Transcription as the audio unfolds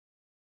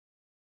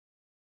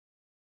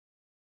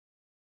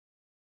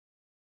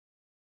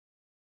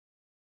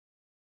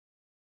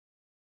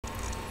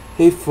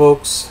Hey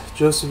folks,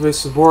 Joseph A.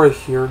 Sobora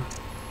here.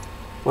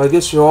 Well, I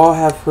guess you all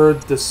have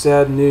heard the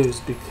sad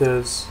news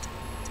because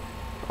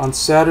on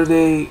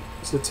Saturday,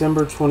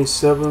 September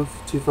 27th,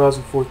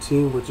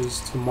 2014, which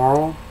is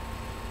tomorrow,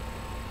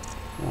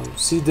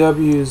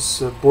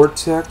 CW's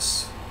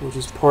Vortexx, which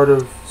is part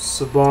of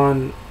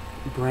Sobora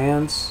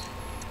Brands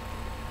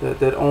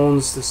that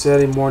owns the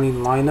Saturday morning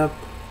lineup,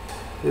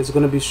 is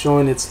going to be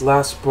showing its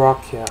last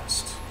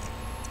broadcast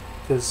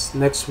because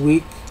next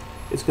week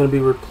it's going to be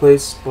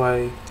replaced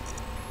by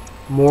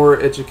more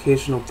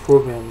educational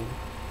programming.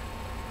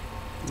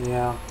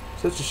 Yeah,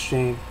 such a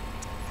shame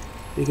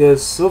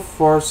because so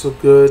far so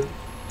good.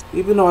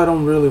 Even though I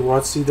don't really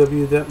watch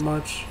CW that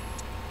much,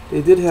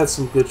 they did have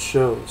some good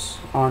shows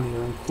on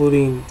here,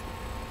 including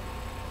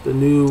the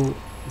new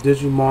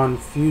Digimon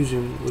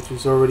Fusion, which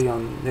is already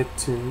on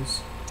Nicktoons,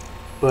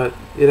 but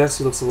it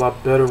actually looks a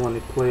lot better when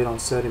they play it on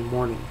Saturday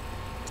morning.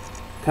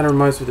 Kind of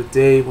reminds me of the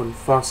day when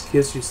Fox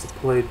Kids used to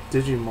play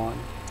Digimon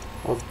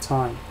all the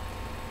time,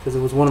 because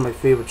it was one of my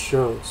favorite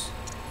shows,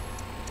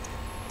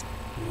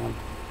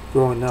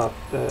 growing up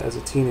as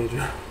a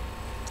teenager.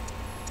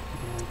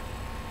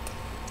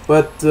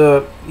 But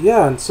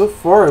yeah, and so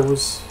far it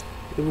was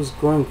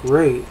going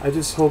great. I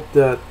just hope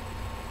that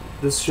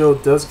this show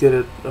does get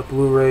a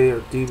Blu-ray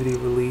or DVD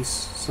release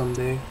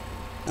someday.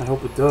 I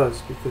hope it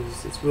does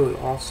because it's really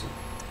awesome.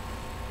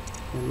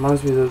 It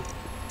reminds me that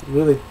it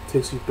really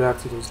takes you back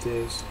to those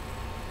days.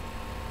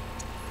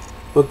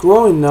 But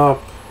growing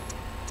up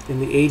in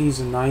the 80s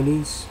and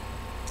 90s,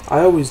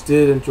 I always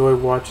did enjoy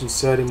watching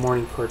Saturday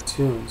morning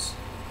cartoons,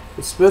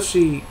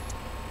 especially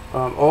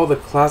all the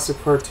classic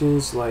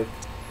cartoons like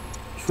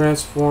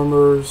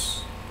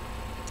Transformers,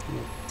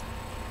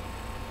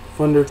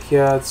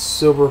 Thundercats,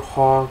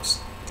 Silverhawks,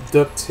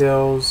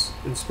 DuckTales,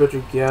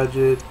 Inspector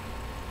Gadget,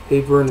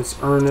 Hey Ernest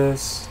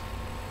Ernest,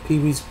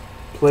 Pee-wee's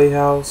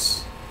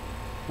Playhouse,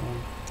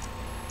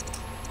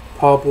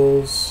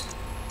 Pobbles,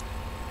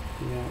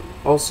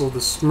 also the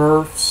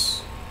Smurfs,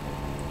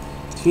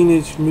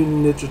 Teenage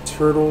Mutant Ninja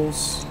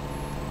Turtles,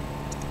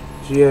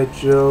 G.I.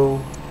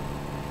 Joe,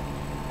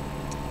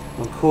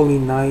 Macaulay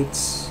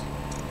Knights,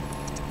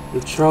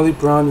 the Charlie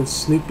Brown and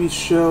Snoopy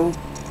Show,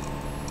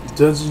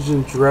 Dungeons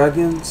and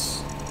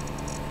Dragons,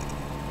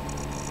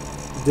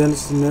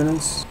 Dennis the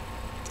Menace.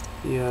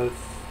 Yeah,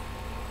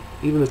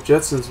 even the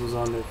Jetsons was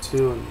on there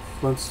too, and the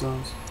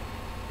Flintstones.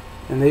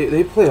 And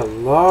they play a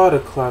lot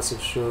of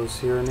classic shows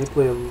here, and they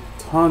play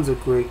tons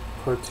of great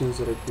cartoons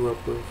that I grew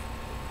up with.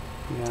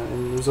 Yeah,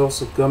 and there's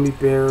also Gummy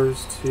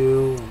Bears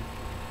too, and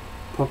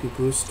Punky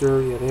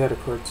Brewster. Yeah, they had a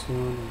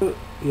cartoon.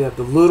 Yeah,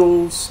 The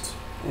Littles,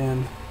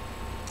 and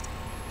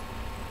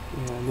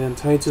then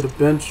Tiny Toon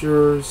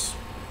Adventures,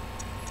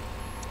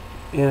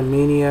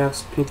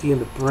 Animaniacs, Pinky and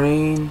the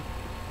Brain,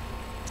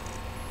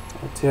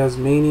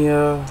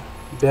 Tasmania,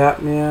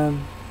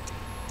 Batman,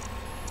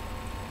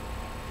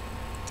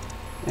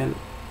 and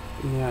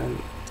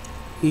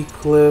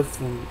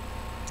Heathcliff, and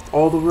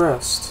all the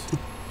rest.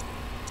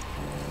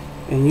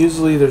 And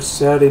usually their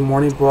Saturday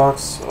morning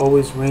blocks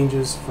always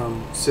ranges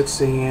from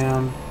 6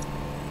 a.m.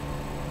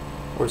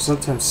 or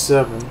sometimes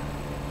 7,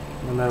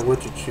 no matter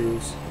what you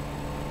choose,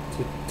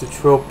 to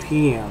 12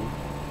 p.m.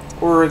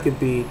 Or it could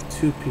be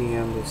 2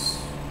 p.m.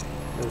 as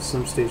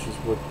some stations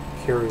would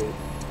carry it.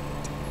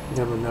 You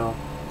never know.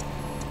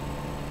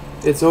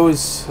 It's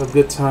always a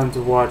good time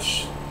to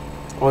watch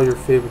all your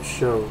favorite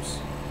shows.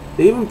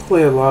 They even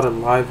play a lot of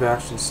live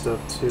action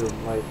stuff too,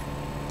 like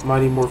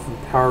Mighty Morphin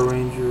Power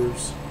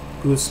Rangers,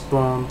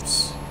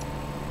 Goosebumps,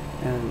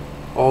 and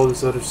all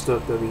this other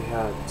stuff that we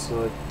had.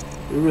 So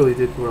we really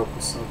did grow up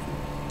with something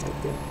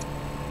like that.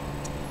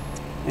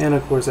 And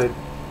of course, I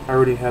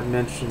already had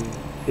mentioned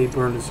Hey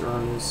Ernest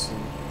Ernest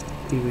and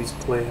Pee-wee's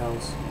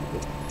Playhouse,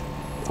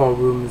 Paul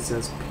Rubens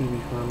as Pee-wee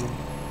Herman.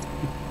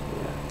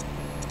 Yeah.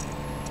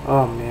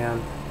 Oh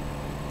man,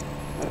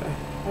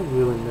 I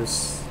really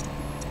miss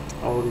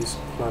all these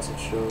classic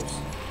shows.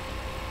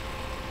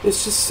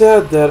 It's just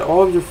sad that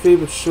all of your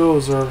favorite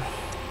shows are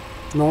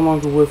no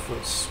longer with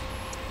us.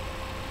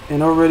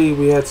 And already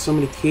we had so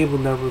many cable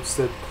networks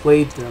that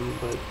played them,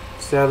 but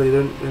sadly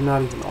they're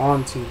not even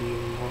on TV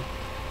anymore.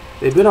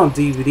 They've been on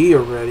DVD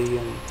already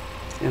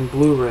and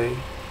Blu-ray,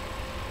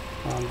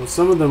 but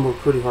some of them were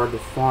pretty hard to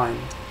find.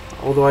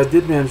 Although I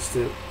did manage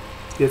to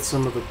get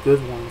some of the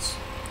good ones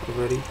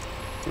already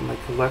in my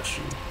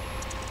collection.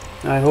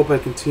 And I hope I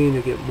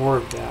continue to get more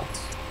of that.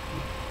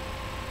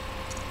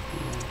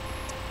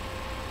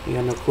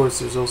 And of course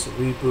there's also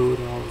Reboot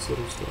and all this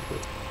other stuff,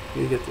 but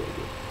you get the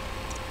idea.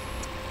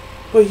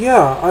 But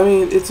yeah, I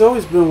mean, it's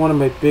always been one of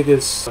my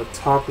biggest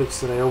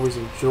topics that I always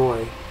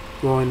enjoy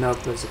growing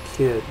up as a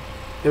kid.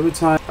 Every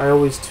time I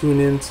always tune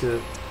in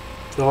to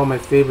all my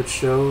favorite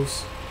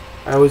shows,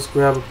 I always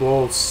grab a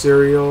bowl of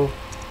cereal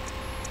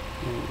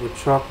with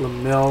chocolate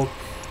milk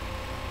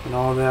and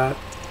all that,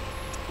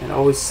 and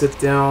always sit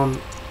down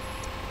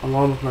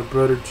along with my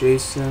brother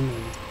Jason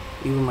and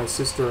even my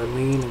sister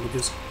Eileen, and we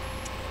just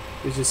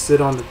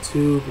sit on the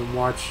tube and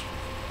watch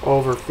all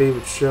of our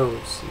favorite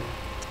shows.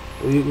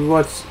 We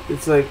watch,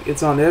 it's like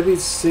it's on every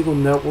single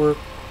network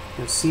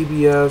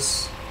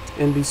CBS,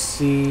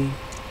 NBC,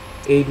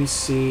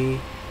 ABC,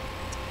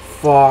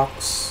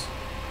 Fox,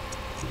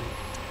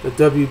 the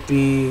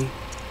WB,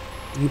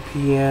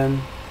 UPN,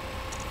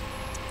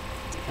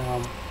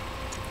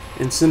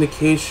 and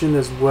syndication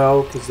as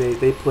well, because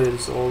they play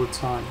this all the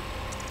time.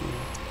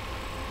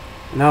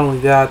 And not only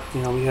that,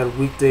 we had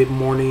weekday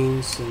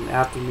mornings and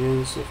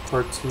afternoons of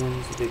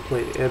cartoons that they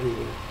played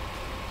everywhere.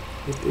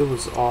 It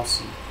was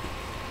awesome.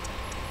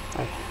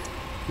 I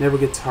never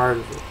get tired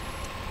of it.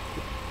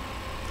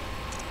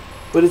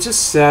 But it's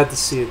just sad to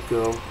see it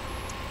go.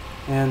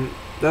 And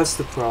that's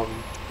the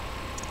problem.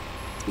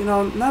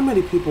 Not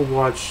many people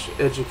watch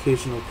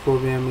educational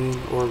programming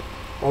or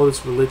all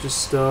this religious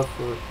stuff,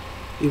 or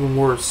even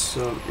worse,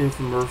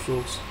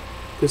 infomercials.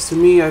 Because to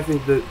me, I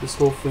think that this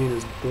whole thing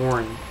is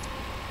boring.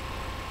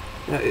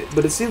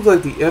 But it seems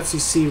like the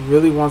FCC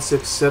really wants to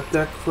accept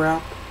that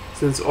crap,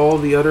 since all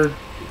the other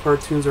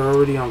cartoons are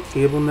already on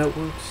cable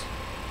networks.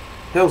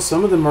 Hell,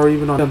 some of them are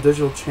even on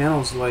digital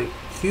channels like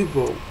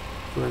Cubo,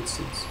 for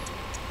instance.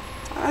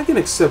 I can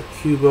accept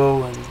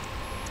Cubo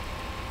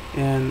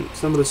and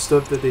some of the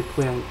stuff that they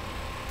play on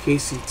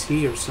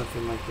KCT or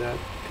something like that,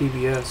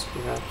 PBS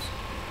perhaps.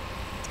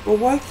 But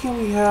why can't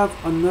we have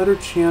another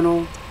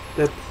channel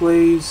that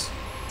plays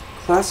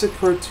classic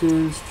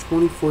cartoons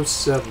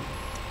 24/7?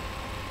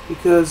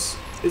 Because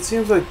it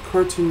seems like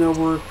Cartoon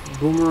Network,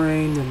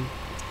 Boomerang, and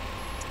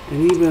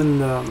even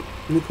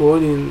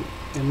Nickelodeon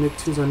and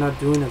Nicktoons are not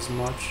doing as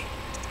much.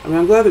 I mean,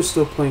 I'm glad they're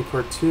still playing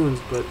cartoons,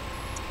 but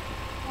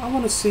I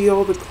want to see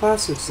all the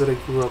classics that I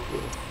grew up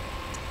with.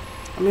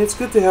 I mean, it's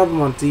good to have them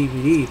on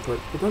DVD, but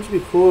don't it be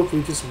cool if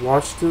we just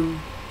watched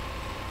them,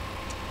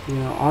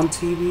 on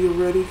TV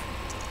already?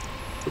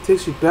 It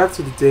takes you back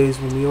to the days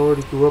when we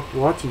already grew up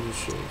watching these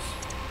shows.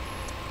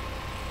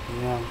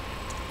 Yeah,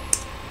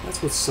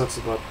 that's what sucks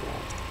about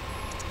that.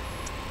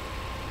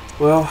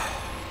 Well,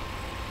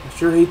 I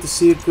sure hate to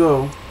see it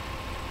go,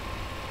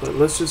 but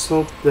let's just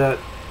hope that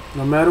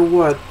no matter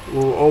what,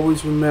 we'll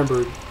always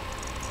remember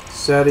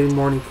Saturday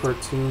morning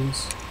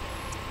cartoons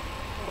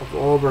of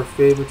all of our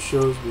favorite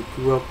shows we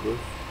grew up with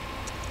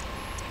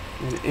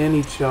in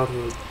any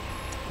childhood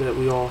that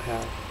we all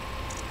had.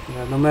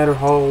 No matter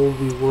how old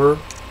we were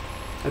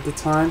at the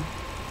time,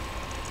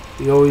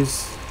 we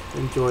always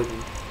enjoyed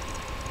them.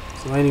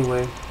 So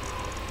anyway,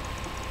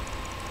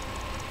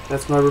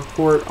 that's my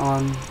report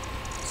on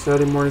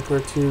Saturday morning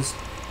cartoons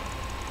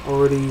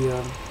already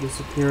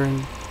disappearing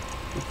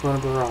in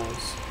front of our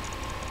eyes.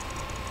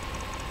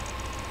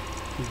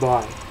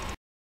 Bye.